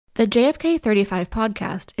The JFK 35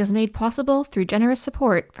 podcast is made possible through generous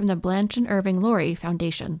support from the Blanche and Irving Laurie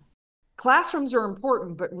Foundation. Classrooms are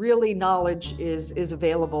important, but really knowledge is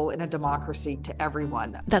available in a democracy to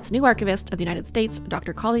everyone. That's new Archivist of the United States,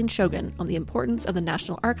 Dr. Colleen Shogan, on the importance of the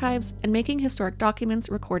National Archives and making historic documents,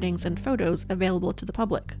 recordings, and photos available to the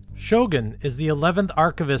public. Shogan is the 11th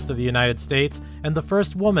Archivist of the United States and the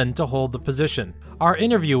first woman to hold the position. Our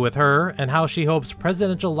interview with her and how she hopes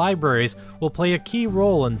presidential libraries will play a key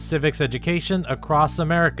role in civics education across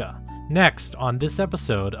America. Next on this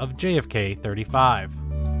episode of JFK 35.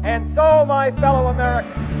 And so, my fellow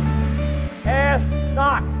Americans, ask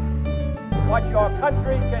not what your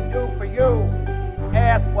country can do for you,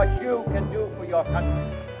 ask what you can do for your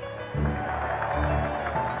country.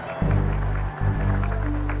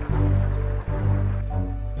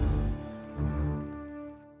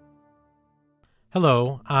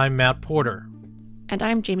 Hello, I'm Matt Porter. And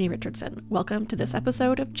I'm Jamie Richardson. Welcome to this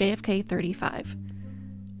episode of JFK 35.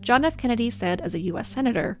 John F. Kennedy said as a U.S.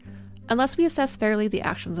 Senator, "Unless we assess fairly the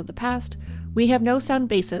actions of the past, we have no sound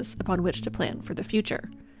basis upon which to plan for the future."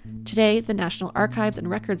 Today, the National Archives and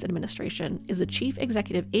Records Administration is the chief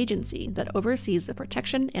executive agency that oversees the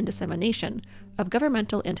protection and dissemination of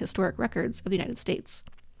governmental and historic records of the United States.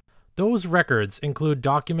 Those records include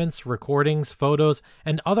documents, recordings, photos,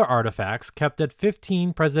 and other artifacts kept at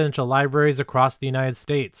 15 presidential libraries across the United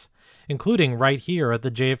States, including right here at the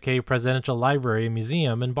JFK Presidential Library and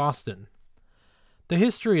Museum in Boston. The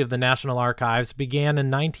history of the National Archives began in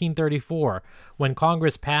 1934 when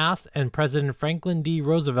Congress passed and President Franklin D.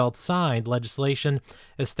 Roosevelt signed legislation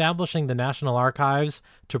establishing the National Archives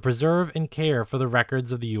to preserve and care for the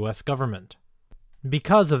records of the U.S. government.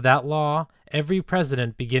 Because of that law, every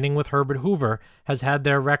president beginning with Herbert Hoover has had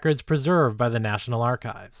their records preserved by the National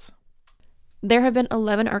Archives. There have been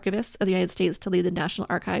 11 archivists of the United States to lead the National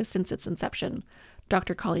Archives since its inception.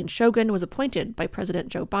 Dr. Colleen Shogan was appointed by President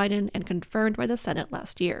Joe Biden and confirmed by the Senate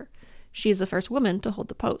last year. She is the first woman to hold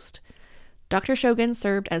the post. Dr. Shogan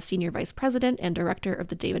served as Senior Vice President and Director of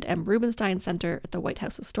the David M. Rubenstein Center at the White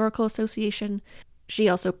House Historical Association. She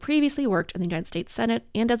also previously worked in the United States Senate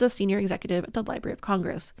and as a senior executive at the Library of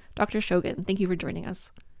Congress. Dr. Shogan, thank you for joining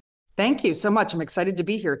us. Thank you so much. I'm excited to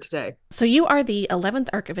be here today. So you are the 11th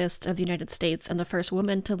Archivist of the United States and the first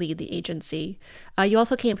woman to lead the agency. You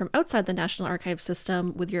also came from outside the National Archives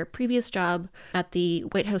system with your previous job at the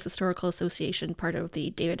White House Historical Association, part of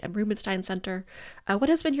the David M. Rubenstein Center. What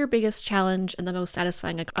has been your biggest challenge and the most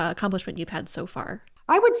satisfying accomplishment you've had so far?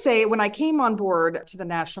 I would say when I came on board to the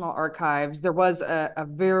National Archives, there was a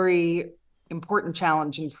very important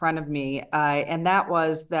challenge in front of me, and that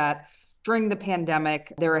was that during the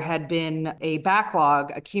pandemic, there had been a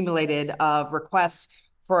backlog accumulated of requests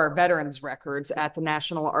for our veterans records at the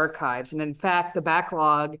National Archives. And in fact, the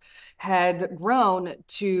backlog had grown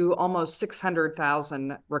to almost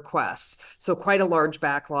 600,000 requests. So quite a large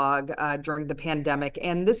backlog during the pandemic.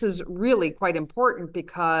 And this is really quite important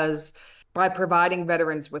because by providing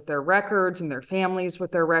veterans with their records and their families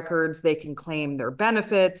with their records, they can claim their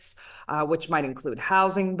benefits, which might include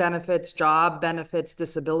housing benefits, job benefits,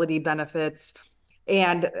 disability benefits.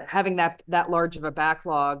 And having that large of a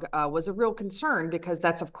backlog was a real concern because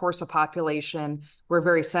that's, of course, a population we're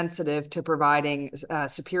very sensitive to providing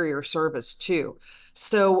superior service to.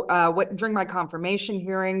 So during my confirmation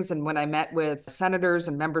hearings and when I met with senators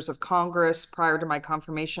and members of Congress prior to my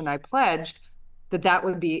confirmation, I pledged that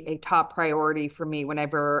would be a top priority for me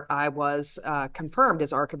whenever I was confirmed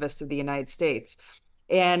as Archivist of the United States.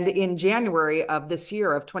 And in January of this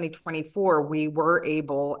year of 2024, we were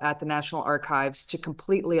able at the National Archives to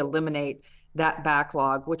completely eliminate that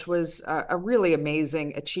backlog, which was a really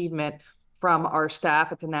amazing achievement from our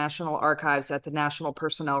staff at the National Archives at the National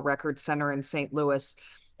Personnel Records Center in St. Louis.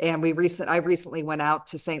 And I recently went out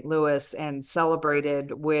to St. Louis and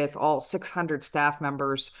celebrated with all 600 staff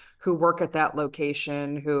members who work at that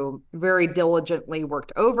location, who very diligently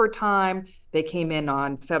worked overtime. They came in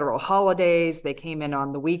on federal holidays. They came in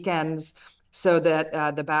on the weekends so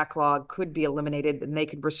that the backlog could be eliminated and they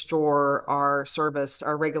could restore our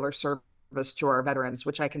regular service to our veterans,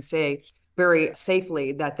 which I can say very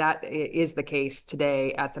safely that is the case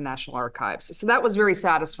today at the National Archives. So that was very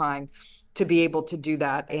satisfying to be able to do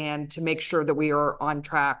that and to make sure that we are on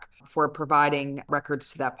track for providing records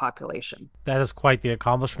to that population. That is quite the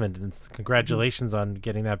accomplishment, and congratulations on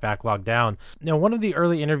getting that backlog down. Now, one of the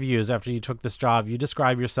early interviews after you took this job, you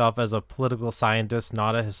described yourself as a political scientist,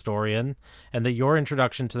 not a historian, and that your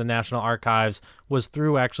introduction to the National Archives was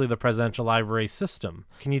through actually the Presidential Library system.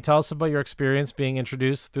 Can you tell us about your experience being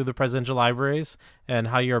introduced through the Presidential Libraries and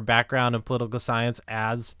how your background in political science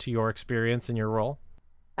adds to your experience in your role?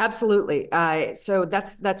 Absolutely. So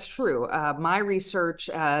that's true. My research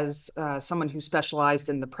as someone who specialized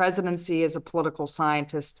in the presidency as a political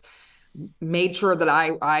scientist made sure that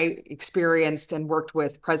I experienced and worked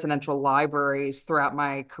with presidential libraries throughout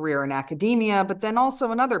my career in academia, but then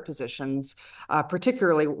also in other positions,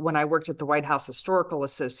 particularly when I worked at the White House Historical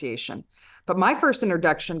Association. But my first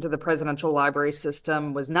introduction to the presidential library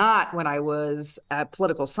system was not when I was a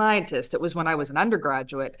political scientist. It was when I was an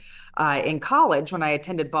undergraduate in college, when I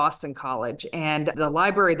attended Boston College. And the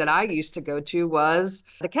library that I used to go to was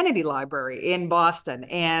the Kennedy Library in Boston.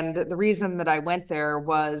 And the reason that I went there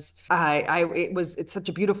was it's such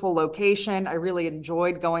a beautiful location. I really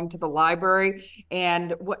enjoyed going to the library.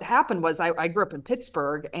 And what happened was I grew up in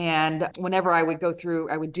Pittsburgh, and whenever I would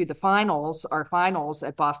I would do our finals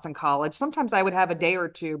at Boston College. Sometimes I would have a day or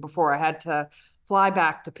two before I had to fly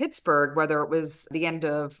back to Pittsburgh, whether it was the end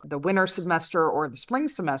of the winter semester or the spring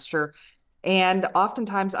semester. And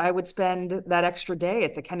oftentimes I would spend that extra day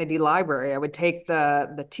at the Kennedy Library. I would take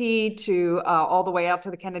the T to all the way out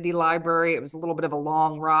to the Kennedy Library. It was a little bit of a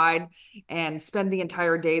long ride, and spend the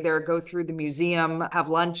entire day there, go through the museum, have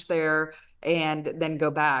lunch there, and then go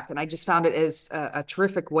back. And I just found it as a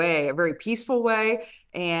terrific way, a very peaceful way,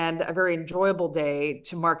 and a very enjoyable day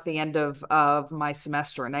to mark the end of my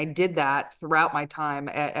semester. And I did that throughout my time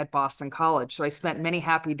at Boston College. So I spent many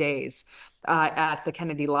happy days at the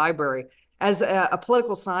Kennedy Library. As a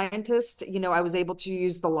political scientist, I was able to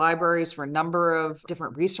use the libraries for a number of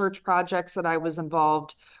different research projects that I was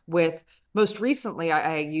involved with. Most recently,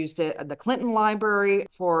 I used it at the Clinton Library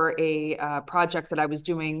for a project that I was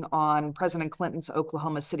doing on President Clinton's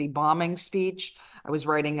Oklahoma City bombing speech. I was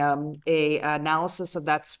writing a analysis of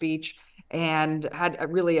that speech, and had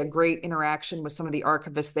really a great interaction with some of the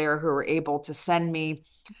archivists there who were able to send me.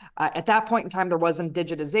 At that point in time, there wasn't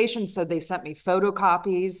digitization, so they sent me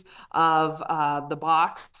photocopies of the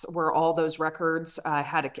box where all those records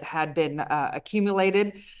had been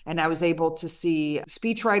accumulated, and I was able to see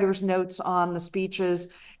speechwriters' notes on the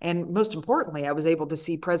speeches, and most importantly, I was able to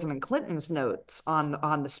see President Clinton's notes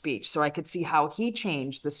on the speech, so I could see how he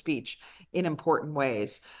changed the speech in important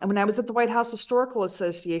ways. And when I was at the White House Historical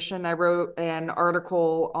Association, I wrote an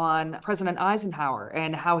article on President Eisenhower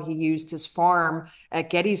and how he used his farm at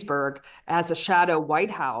Gettysburg as a shadow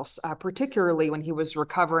White House, particularly when he was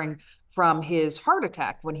recovering from his heart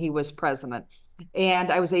attack when he was president. And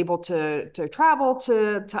I was able to travel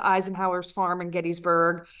to Eisenhower's farm in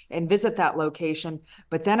Gettysburg and visit that location.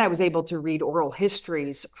 But then I was able to read oral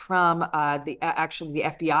histories from the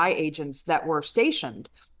FBI agents that were stationed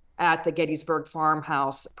at the Gettysburg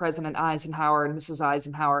farmhouse, President Eisenhower and Mrs.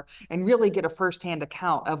 Eisenhower, and really get a firsthand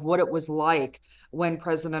account of what it was like when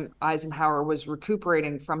President Eisenhower was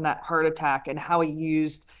recuperating from that heart attack, and how he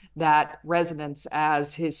used that residence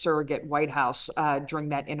as his surrogate White House during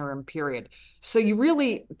that interim period. So you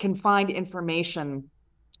really can find information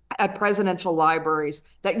at presidential libraries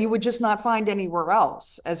that you would just not find anywhere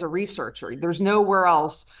else as a researcher. There's nowhere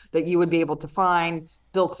else that you would be able to find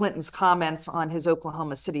Bill Clinton's comments on his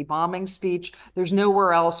Oklahoma City bombing speech. There's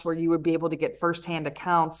nowhere else where you would be able to get firsthand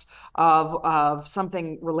accounts of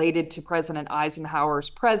something related to President Eisenhower's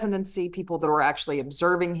presidency, people that were actually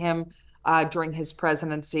observing him during his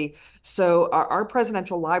presidency. So our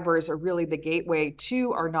presidential libraries are really the gateway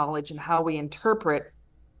to our knowledge and how we interpret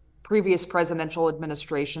previous presidential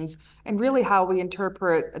administrations, and really how we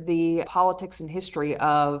interpret the politics and history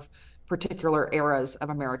of particular eras of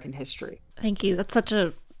American history. Thank you. That's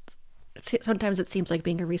sometimes it seems like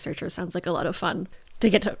being a researcher sounds like a lot of fun to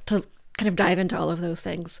get to kind of dive into all of those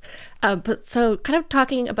things. But so kind of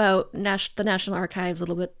talking about the National Archives a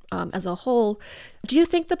little bit as a whole, do you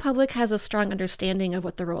think the public has a strong understanding of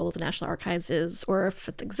what the role of the National Archives is, or if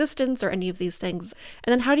its existence, or any of these things?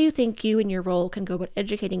 And then how do you think you and your role can go about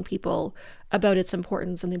educating people about its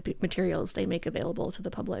importance and the materials they make available to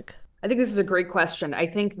the public? I think this is a great question. I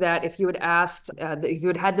think that if you had if you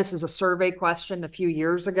had had this as a survey question a few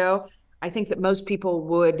years ago, I think that most people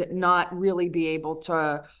would not really be able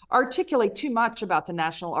to articulate too much about the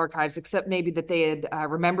National Archives, except maybe that they had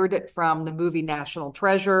remembered it from the movie National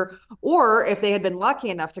Treasure, or if they had been lucky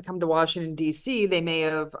enough to come to Washington, D.C., they may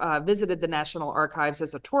have visited the National Archives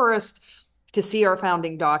as a tourist to see our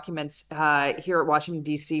founding documents here at Washington,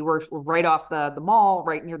 D.C. We're right off the mall,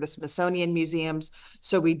 right near the Smithsonian museums.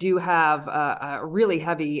 So we do have a really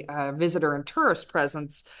heavy visitor and tourist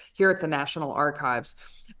presence here at the National Archives.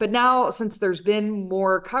 But now, since there's been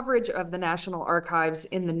more coverage of the National Archives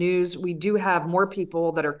in the news, we do have more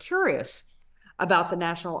people that are curious about the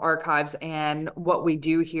National Archives and what we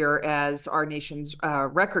do here as our nation's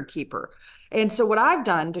record keeper. And so what I've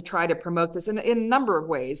done to try to promote this in a number of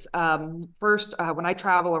ways. First, when I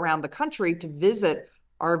travel around the country to visit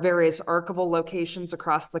our various archival locations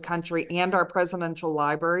across the country and our presidential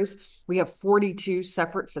libraries. We have 42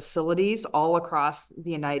 separate facilities all across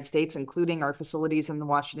the United States, including our facilities in the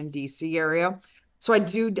Washington, D.C. area. So I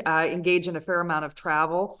do engage in a fair amount of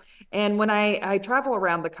travel. And when I travel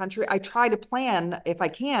around the country, I try to plan, if I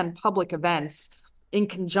can, public events in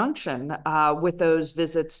conjunction with those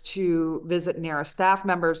visits to visit NARA staff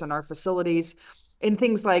members in our facilities, in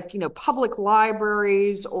things like, public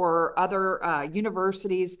libraries or other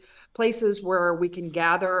universities, places where we can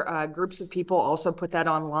gather groups of people, also put that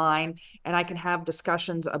online, and I can have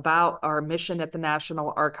discussions about our mission at the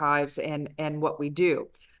National Archives and what we do.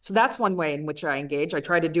 So that's one way in which I engage. I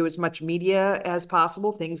try to do as much media as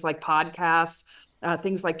possible, things like podcasts,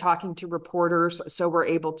 things like talking to reporters, so we're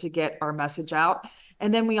able to get our message out.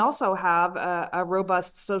 And then we also have a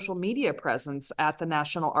robust social media presence at the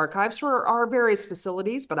National Archives for our various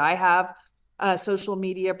facilities, but I have a social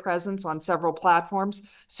media presence on several platforms.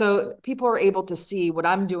 So people are able to see what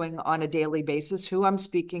I'm doing on a daily basis, who I'm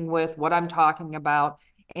speaking with, what I'm talking about,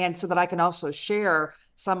 and so that I can also share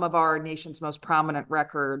some of our nation's most prominent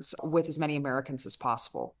records with as many Americans as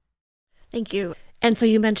possible. Thank you. And so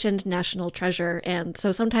you mentioned National Treasure, and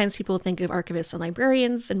so sometimes people think of archivists and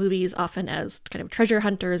librarians in movies often as kind of treasure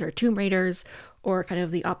hunters or tomb raiders, or kind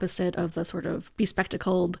of the opposite of the sort of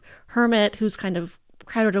bespectacled hermit who's kind of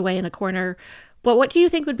crowded away in a corner. But what do you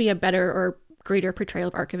think would be a better or greater portrayal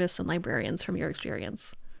of archivists and librarians from your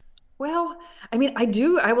experience? Well, I mean,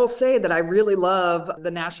 I will say that I really love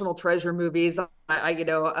the National Treasure movies.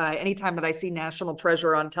 Anytime that I see National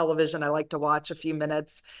Treasure on television, I like to watch a few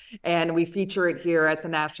minutes, and we feature it here at the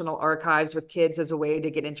National Archives with kids as a way to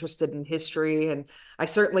get interested in history. And I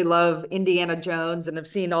certainly love Indiana Jones and have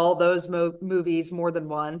seen all those movies more than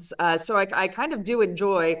once. So I kind of do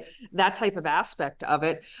enjoy that type of aspect of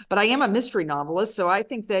it, but I am a mystery novelist. So I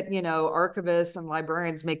think that, archivists and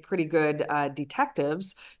librarians make pretty good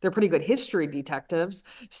detectives. They're pretty good history detectives.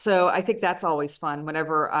 So I think that's always fun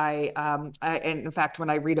whenever and in fact, when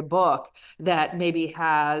I read a book that maybe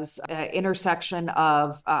has an intersection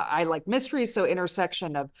of, I like mysteries, so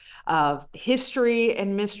intersection of history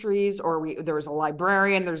and mysteries, or there's a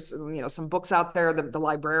librarian, there's some books out there that the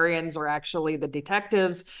librarians are actually the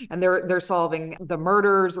detectives and they're solving the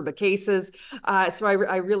murders or the cases. So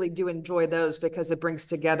I really do enjoy those because it brings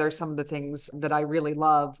together some of the things that I really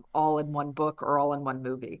love all in one book or all in one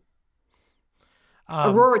movie.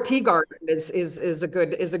 Aurora Teagarden is a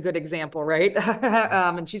good example, right?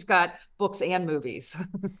 And she's got books and movies.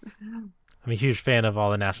 I'm a huge fan of all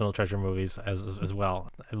the National Treasure movies as well.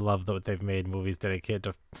 I love that they've made movies dedicated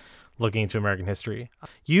to looking into American history.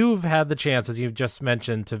 You've had the chance, as you've just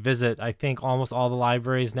mentioned, to visit, I think, almost all the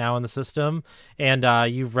libraries now in the system. And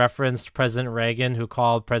you've referenced President Reagan, who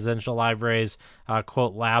called presidential libraries,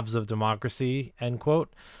 quote, labs of democracy, end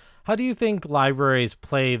quote. How do you think libraries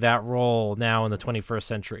play that role now in the 21st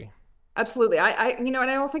century? Absolutely. And I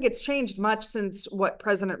don't think it's changed much since what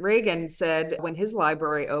President Reagan said when his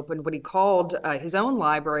library opened, what he called his own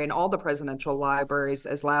library and all the presidential libraries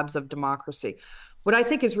as labs of democracy. What I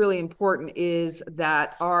think is really important is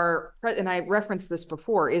that and I referenced this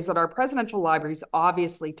before, is that our presidential libraries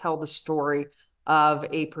obviously tell the story of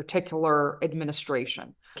a particular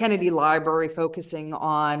administration. Kennedy Library focusing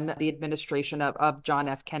on the administration of John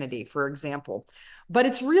F. Kennedy, for example. But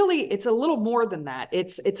it's a little more than that.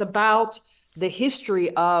 It's about the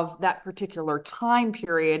history of that particular time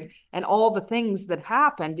period and all the things that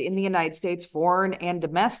happened in the United States, foreign and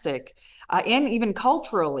domestic, and even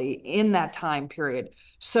culturally in that time period.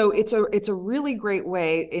 So it's a really great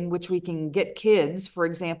way in which we can get kids, for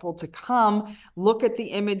example, to come look at the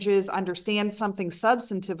images, understand something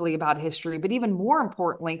substantively about history, but even more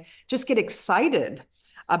importantly, just get excited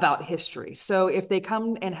about history. So if they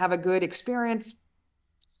come and have a good experience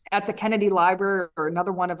at the Kennedy Library or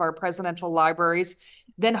another one of our presidential libraries,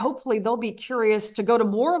 then hopefully they'll be curious to go to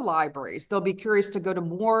more libraries. They'll be curious to go to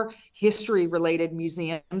more history-related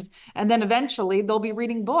museums. And then eventually they'll be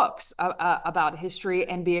reading books about history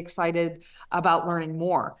and be excited about learning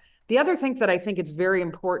more. The other thing that I think is very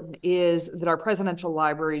important is that our presidential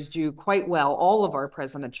libraries do quite well, all of our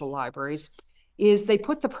presidential libraries, is they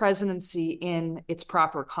put the presidency in its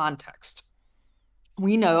proper context.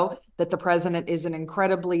 We know that the president is an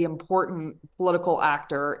incredibly important political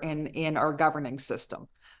actor in our governing system.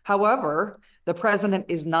 However, the president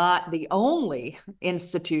is not the only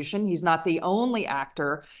institution. He's not the only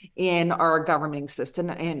actor in our governing system,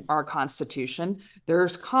 in our Constitution.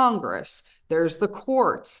 There's Congress, there's the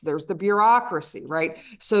courts, there's the bureaucracy, right?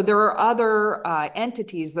 So there are other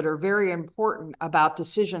entities that are very important about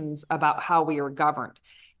decisions about how we are governed.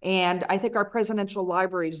 And I think our presidential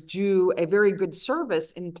libraries do a very good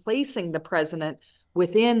service in placing the president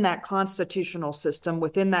within that constitutional system,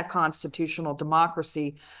 within that constitutional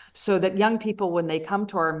democracy, so that young people, when they come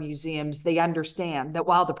to our museums, they understand that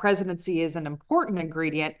while the presidency is an important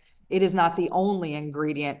ingredient, it is not the only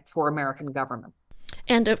ingredient for American government.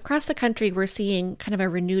 And across the country, we're seeing kind of a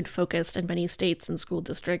renewed focus in many states and school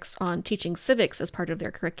districts on teaching civics as part of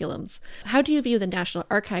their curriculums. How do you view the National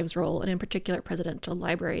Archives' role, and in particular presidential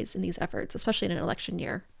libraries, in these efforts, especially in an election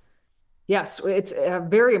year? Yes, it's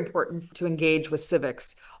very important to engage with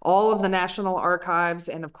civics, all of the National Archives,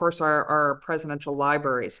 and of course our presidential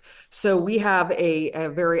libraries. So we have a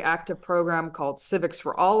very active program called Civics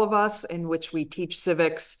for All of Us, in which we teach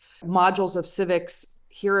civics, modules of civics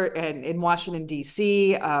here in Washington,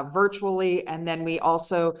 D.C., virtually, and then we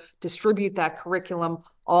also distribute that curriculum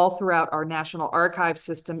all throughout our National Archive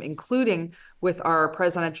system, including with our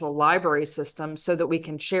presidential library system, so that we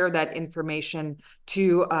can share that information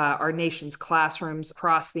to our nation's classrooms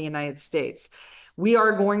across the United States. We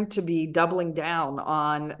are going to be doubling down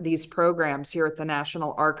on these programs here at the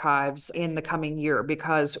National Archives in the coming year,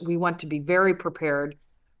 because we want to be very prepared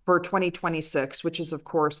for 2026, which is, of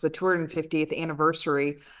course, the 250th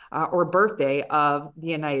anniversary or birthday of the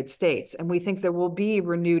United States. And we think there will be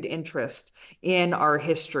renewed interest in our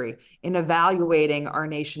history, in evaluating our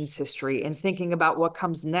nation's history, and thinking about what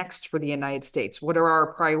comes next for the United States. What are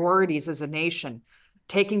our priorities as a nation?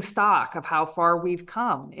 Taking stock of how far we've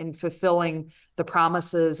come in fulfilling the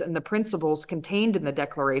promises and the principles contained in the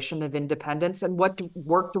Declaration of Independence, and what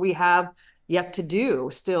work do we have yet to do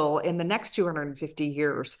still in the next 250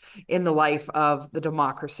 years in the life of the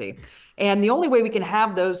democracy. And the only way we can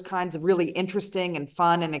have those kinds of really interesting and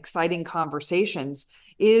fun and exciting conversations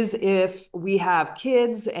is if we have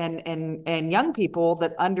kids and young people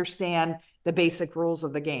that understand the basic rules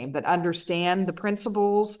of the game, that understand the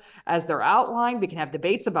principles as they're outlined. We can have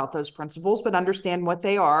debates about those principles, but understand what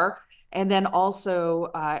they are. And then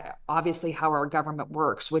also, obviously, how our government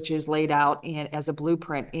works, which is laid out as a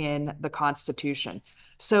blueprint in the Constitution.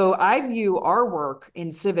 So I view our work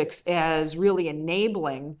in civics as really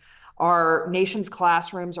enabling our nation's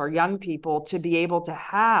classrooms, our young people, to be able to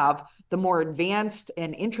have the more advanced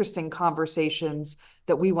and interesting conversations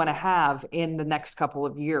that we want to have in the next couple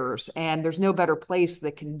of years. And there's no better place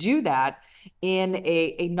that can do that in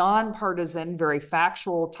a nonpartisan, very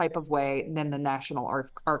factual type of way than the National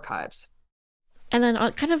Archives. And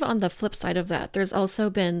then kind of on the flip side of that, there's also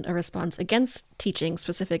been a response against teaching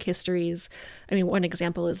specific histories. I mean, one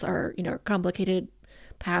example is our, complicated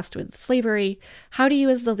past with slavery. How do you,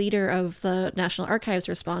 as the leader of the National Archives,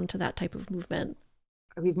 respond to that type of movement?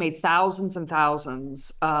 We've made thousands and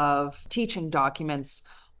thousands of teaching documents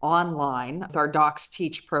online with our Docs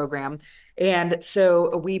Teach program. And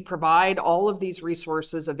so we provide all of these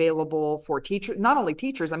resources available for teachers, not only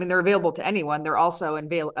teachers, I mean, they're available to anyone, they're also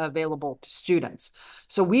available to students.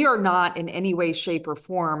 So we are not in any way, shape, or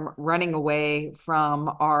form running away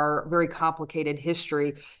from our very complicated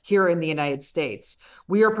history here in the United States.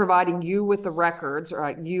 We are providing you with the records,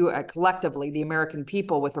 or you collectively, the American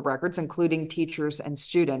people, with the records, including teachers and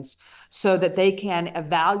students, so that they can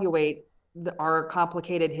evaluate our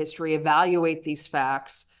complicated history, evaluate these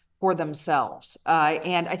facts for themselves.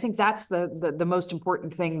 And I think that's the most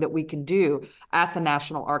important thing that we can do at the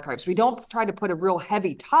National Archives. We don't try to put a real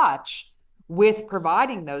heavy touch with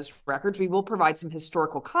providing those records. We will provide some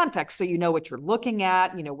historical context so you know what you're looking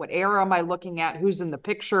at, what era am I looking at, who's in the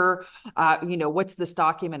picture, what's this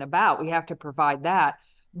document about? We have to provide that.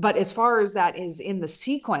 But as far as that is in the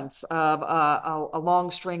sequence of a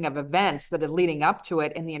long string of events that are leading up to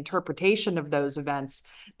it and the interpretation of those events,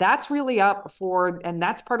 that's really up for, and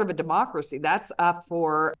that's part of a democracy, that's up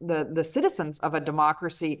for the citizens of a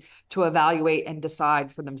democracy to evaluate and decide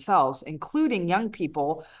for themselves, including young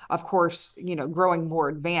people, of course, growing more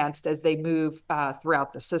advanced as they move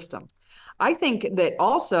throughout the system. I think that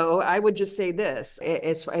also, I would just say this,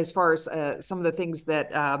 as far as some of the things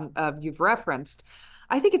that you've referenced,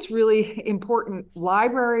 I think it's really important.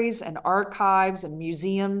 Libraries and archives and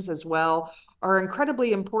museums as well are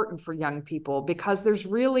incredibly important for young people, because there's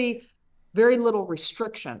really very little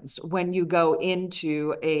restrictions when you go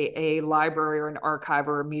into a library or an archive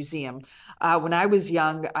or a museum. When I was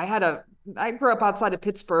young, I grew up outside of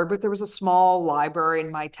Pittsburgh, but there was a small library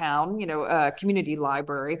in my town, a community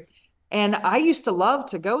library. And I used to love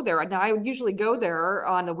to go there. Now, I would usually go there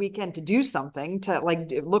on the weekend to do something, to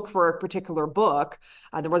like look for a particular book.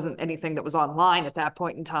 There wasn't anything that was online at that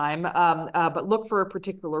point in time, but look for a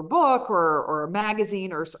particular book or a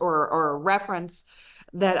magazine or a reference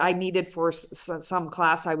that I needed for some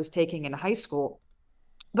class I was taking in high school.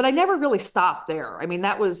 But I never really stopped there. I mean,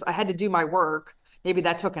 I had to do my work. Maybe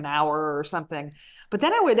that took an hour or something. But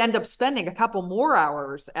then I would end up spending a couple more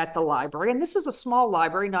hours at the library. And this is a small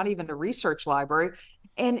library, not even a research library.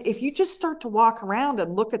 And if you just start to walk around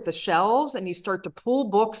and look at the shelves, and you start to pull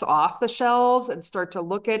books off the shelves and start to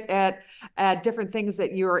look at different things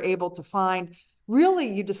that you are able to find, really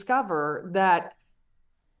you discover that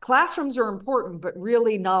classrooms are important, but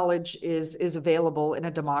really knowledge is available in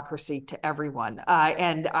a democracy to everyone.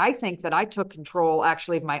 And I think that I took control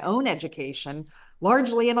actually of my own education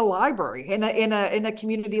largely in a library, in a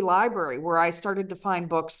community library, where I started to find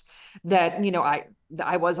books that, you know,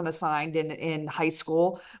 I wasn't assigned in high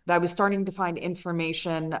school, but I was starting to find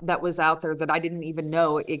information that was out there that I didn't even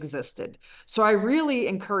know existed. So I really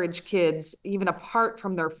encourage kids, even apart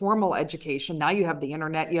from their formal education, now you have the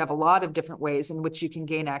internet, you have a lot of different ways in which you can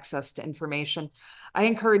gain access to information. I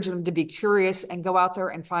encourage them to be curious and go out there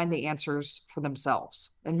and find the answers for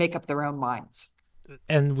themselves and make up their own minds.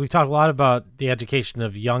 And we've talked a lot about the education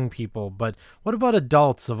of young people, but what about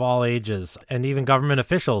adults of all ages and even government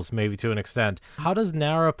officials, maybe to an extent? How does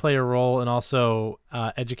NARA play a role in also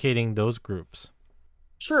educating those groups?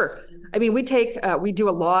 Sure. I mean, we do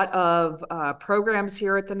a lot of programs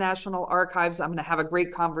here at the National Archives. I'm going to have a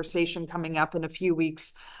great conversation coming up in a few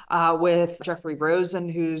weeks with Jeffrey Rosen,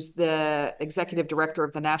 who's the executive director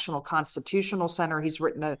of the National Constitutional Center. He's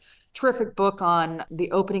written a terrific book on the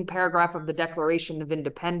opening paragraph of the Declaration of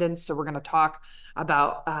Independence. So we're going to talk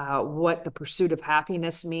about what the pursuit of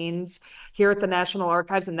happiness means here at the National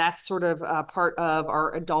Archives. And that's sort of part of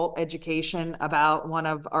our adult education about one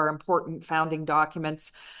of our important founding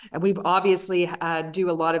documents. And we obviously do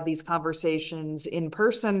a lot of these conversations in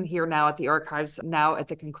person here now at the archives, now at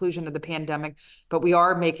the conclusion of the pandemic, but we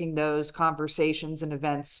are making those conversations and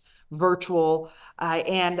events virtual,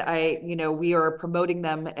 we are promoting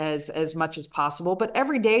them as much as possible. But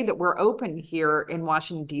every day that we're open here in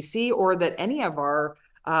Washington, D.C., or that any of our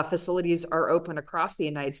facilities are open across the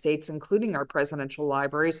United States, including our presidential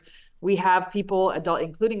libraries, we have people,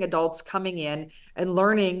 including adults, coming in and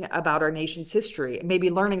learning about our nation's history, maybe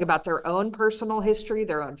learning about their own personal history,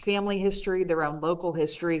 their own family history, their own local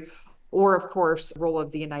history, or, of course, the role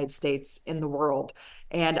of the United States in the world.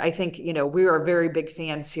 And I think, we are very big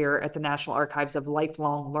fans here at the National Archives of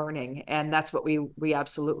lifelong learning, and that's what we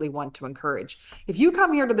absolutely want to encourage. If you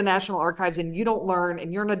come here to the National Archives and you don't learn,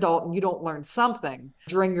 and you're an adult and you don't learn something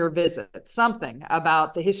during your visit, something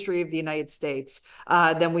about the history of the United States,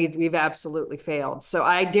 then we've absolutely failed. So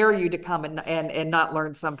I dare you to come and not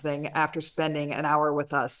learn something after spending an hour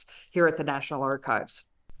with us here at the National Archives.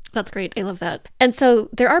 That's great. I love that. And so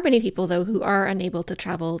there are many people, though, who are unable to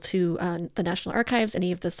travel to the National Archives.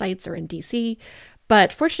 Any of the sites are in DC.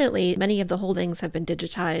 But fortunately, many of the holdings have been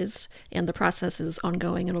digitized, and the process is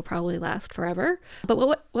ongoing and will probably last forever. But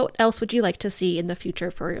what else would you like to see in the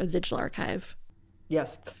future for a digital archive?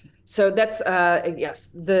 Yes. So that's,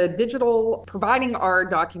 the digital, providing our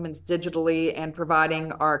documents digitally and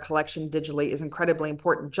providing our collection digitally is incredibly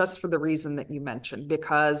important, just for the reason that you mentioned,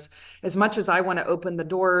 because as much as I want to open the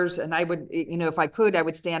doors, and I would, if I could, I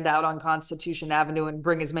would stand out on Constitution Avenue and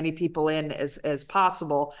bring as many people in as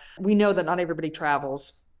possible. We know that not everybody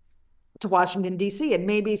travels to Washington, D.C., and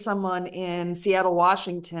maybe someone in Seattle,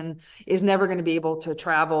 Washington is never going to be able to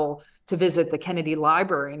travel to visit the Kennedy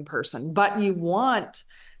Library in person, but you want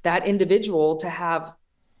that individual to have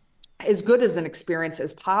as good as an experience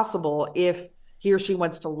as possible if he or she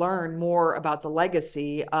wants to learn more about the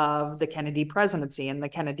legacy of the Kennedy presidency and the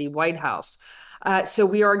Kennedy White House. So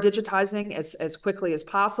we are digitizing as quickly as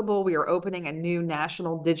possible. We are opening a new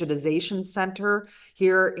national digitization center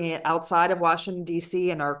here outside of Washington, D.C.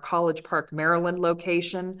 in our College Park, Maryland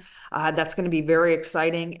location. That's going to be very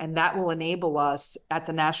exciting, and that will enable us at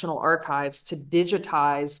the National Archives to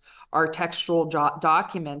digitize our textual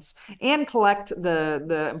documents and collect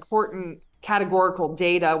the important categorical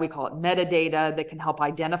data, we call it metadata, that can help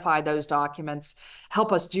identify those documents,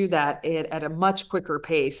 help us do that at a much quicker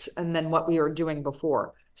pace than what we were doing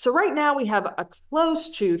before. So right now we have a close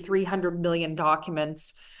to 300 million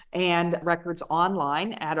documents and records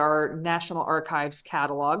online at our National Archives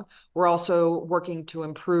catalog. We're also working to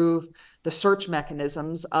improve the search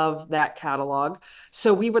mechanisms of that catalog.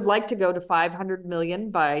 So we would like to go to 500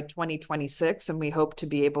 million by 2026, and we hope to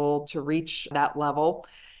be able to reach that level.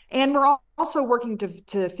 And we're also working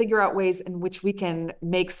to figure out ways in which we can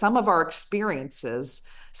make some of our experiences,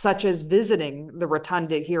 such as visiting the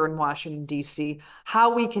Rotunda here in Washington, D.C.,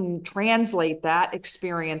 how we can translate that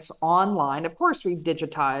experience online. Of course, we've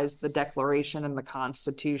digitized the Declaration and the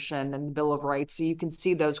Constitution and the Bill of Rights, so you can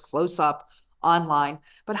see those close up online.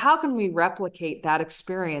 But how can we replicate that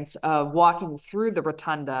experience of walking through the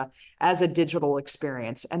Rotunda as a digital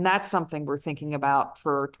experience? And that's something we're thinking about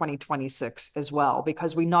for 2026 as well,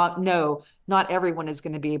 because we know not everyone is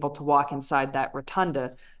going to be able to walk inside that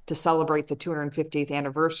Rotunda to celebrate the 250th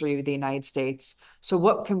anniversary of the United States. So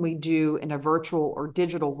what can we do in a virtual or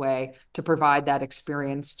digital way to provide that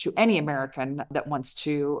experience to any American that wants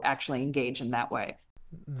to actually engage in that way?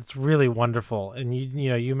 It's really wonderful. And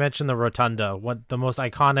you mentioned the Rotunda. What the most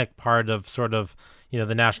iconic part of sort of,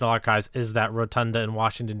 the National Archives is that Rotunda in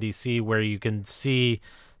Washington, D.C., where you can see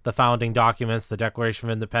the founding documents, the Declaration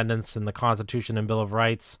of Independence and the Constitution and Bill of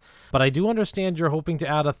Rights. But I do understand you're hoping to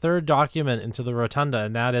add a third document into the Rotunda,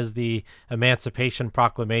 and that is the Emancipation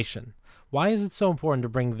Proclamation. Why is it so important to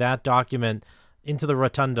bring that document into the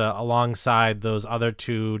Rotunda alongside those other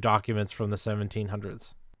two documents from the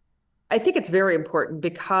 1700s? I think it's very important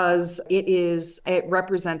because it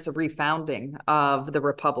represents a refounding of the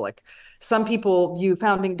Republic. Some people view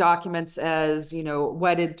founding documents as,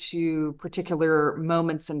 wedded to particular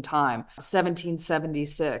moments in time,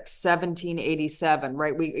 1776, 1787,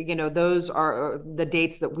 right? Those are the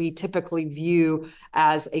dates that we typically view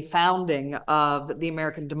as a founding of the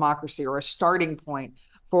American democracy, or a starting point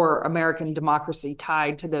for American democracy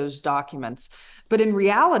tied to those documents. But in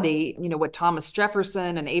reality, what Thomas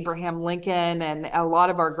Jefferson and Abraham Lincoln and a lot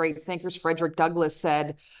of our great thinkers, Frederick Douglass,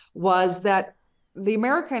 said was that the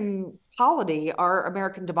American polity, our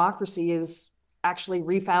American democracy, is actually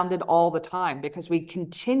refounded all the time, because we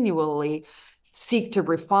continually seek to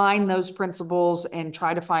refine those principles and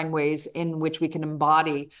try to find ways in which we can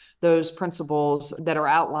embody those principles that are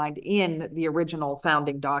outlined in the original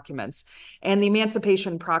founding documents. And the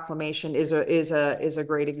Emancipation Proclamation is a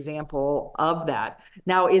great example of that.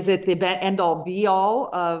 Now, is it the end all be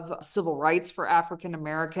all of civil rights for African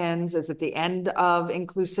Americans? Is it the end of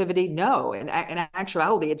inclusivity? No. In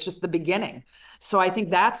actuality, it's just the beginning. So I think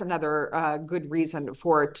that's another good reason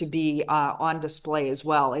for it to be on display as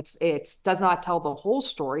well. It does not tell the whole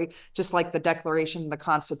story, just like the Declaration and the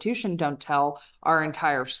Constitution don't tell our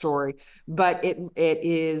entire story, but it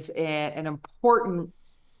is an important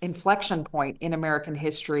inflection point in American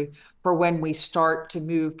history for when we start to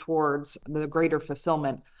move towards the greater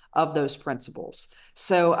fulfillment of those principles.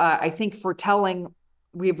 So I think for telling,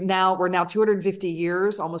 we're now 250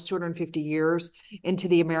 years, almost 250 years into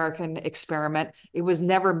the American experiment. It was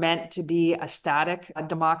never meant to be a static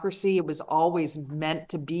democracy. It was always meant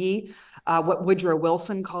to be what Woodrow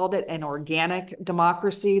Wilson called it, an organic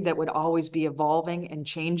democracy that would always be evolving and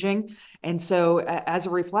changing. And so as a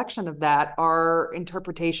reflection of that, our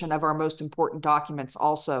interpretation of our most important documents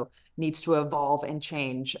also needs to evolve and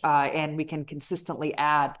change. And we can consistently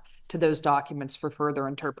add to those documents for further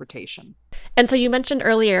interpretation. And so you mentioned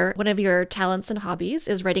earlier, one of your talents and hobbies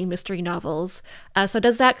is writing mystery novels. So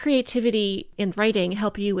does that creativity in writing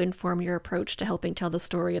help you inform your approach to helping tell the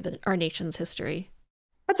story of our nation's history?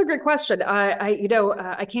 That's a great question.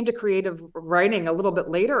 I came to creative writing a little bit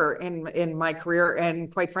later in my career, and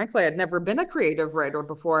quite frankly, I'd never been a creative writer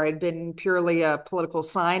before. I'd been purely a political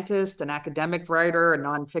scientist, an academic writer, a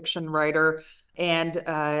nonfiction writer. And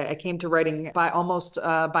I came to writing by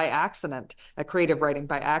accident, creative writing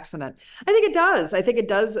by accident. I think it does. I think it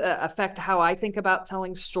does affect how I think about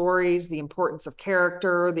telling stories, the importance of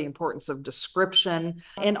character, the importance of description.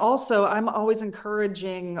 And also, I'm always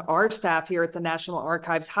encouraging our staff here at the National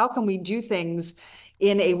Archives, how can we do things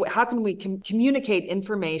how can we communicate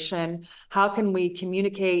information? How can we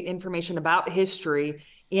communicate information about history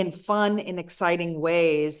in fun and exciting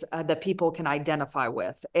ways that people can identify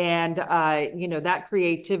with? And, that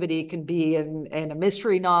creativity can be in a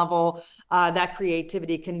mystery novel. That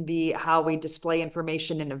creativity can be how we display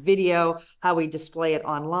information in a video, how we display it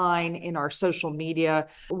online, in our social media.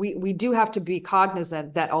 We do have to be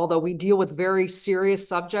cognizant that although we deal with very serious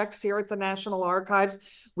subjects here at the National Archives,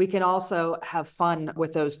 we can also have fun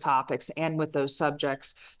with those topics and with those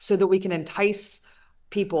subjects so that we can entice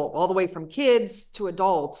people all the way from kids to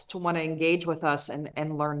adults to want to engage with us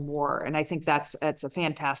and learn more. And I think that's a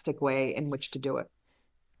fantastic way in which to do it.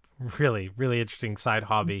 Really, really interesting side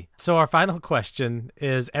hobby. So our final question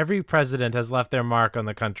is, every president has left their mark on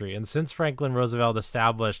the country. And since Franklin Roosevelt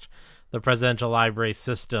established the presidential library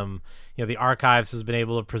system, the archives has been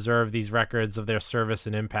able to preserve these records of their service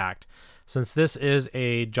and impact. Since this is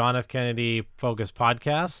a John F. Kennedy focused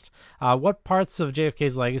podcast, what parts of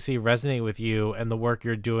JFK's legacy resonate with you and the work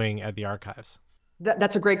you're doing at the archives?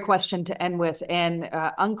 That's a great question to end with. And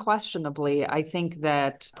unquestionably, I think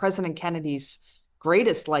that President Kennedy's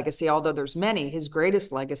greatest legacy, although there's many, his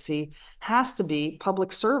greatest legacy has to be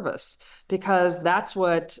public service, because that's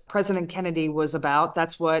what President Kennedy was about.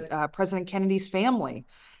 That's what President Kennedy's family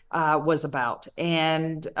was about.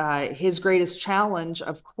 And his greatest challenge,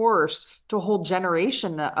 of course, to a whole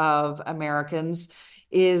generation of Americans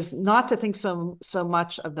is not to think so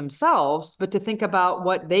much of themselves, but to think about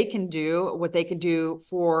what they can do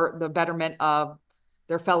for the betterment of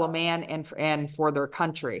their fellow man and for their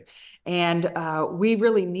country. And we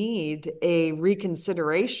really need a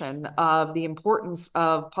reconsideration of the importance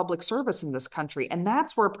of public service in this country. And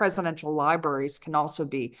that's where presidential libraries can also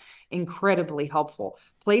be incredibly helpful.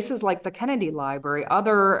 Places like the Kennedy Library,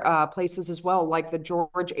 other places as well, like the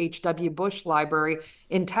George H.W. Bush Library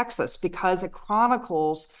in Texas, because it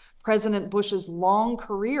chronicles President Bush's long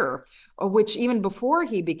career, which even before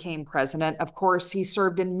he became president, of course, he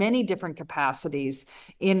served in many different capacities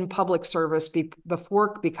in public service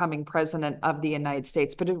before becoming president of the United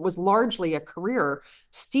States. But it was largely a career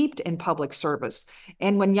steeped in public service.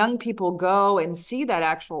 And when young people go and see that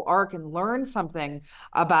actual arc and learn something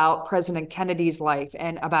about President Kennedy's life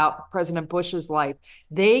and about President Bush's life,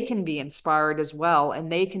 they can be inspired as well.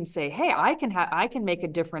 And they can say, hey, I can make a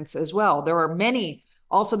difference as well.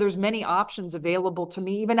 There's many options available to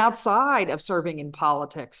me, even outside of serving in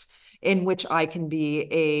politics, in which I can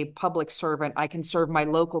be a public servant. I can serve my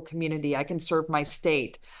local community. I can serve my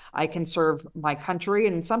state. I can serve my country.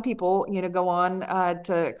 And some people, go on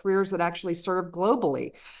to careers that actually serve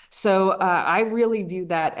globally. So I really view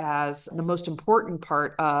that as the most important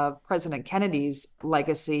part of President Kennedy's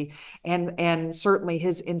legacy, and certainly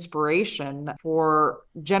his inspiration for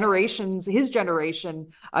his generation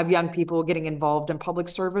of young people getting involved in public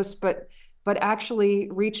service, but actually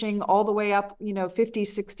reaching all the way up, 50,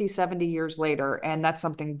 60, 70 years later. And that's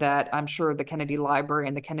something that I'm sure the Kennedy Library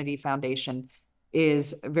and the Kennedy Foundation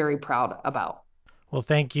is very proud about. Well,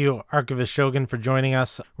 thank you, Archivist Shogan, for joining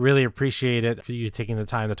us. Really appreciate it for you taking the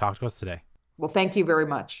time to talk to us today. Well, thank you very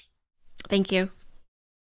much. Thank you.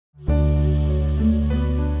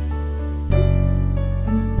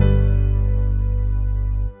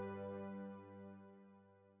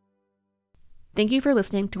 Thank you for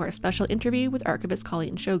listening to our special interview with Archivist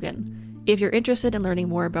Colleen Shogan. If you're interested in learning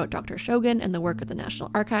more about Dr. Shogan and the work of the National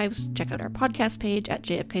Archives, check out our podcast page at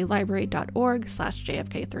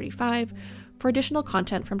jfklibrary.org/jfk35 for additional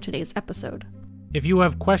content from today's episode. If you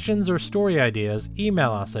have questions or story ideas,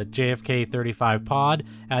 email us at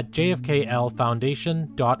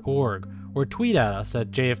jfk35pod@jfklfoundation.org or tweet at us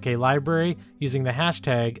at jfklibrary using the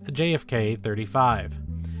hashtag JFK35.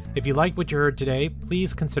 If you like what you heard today,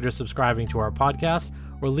 please consider subscribing to our podcast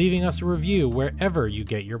or leaving us a review wherever you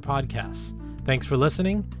get your podcasts. Thanks for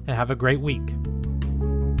listening, and have a great week.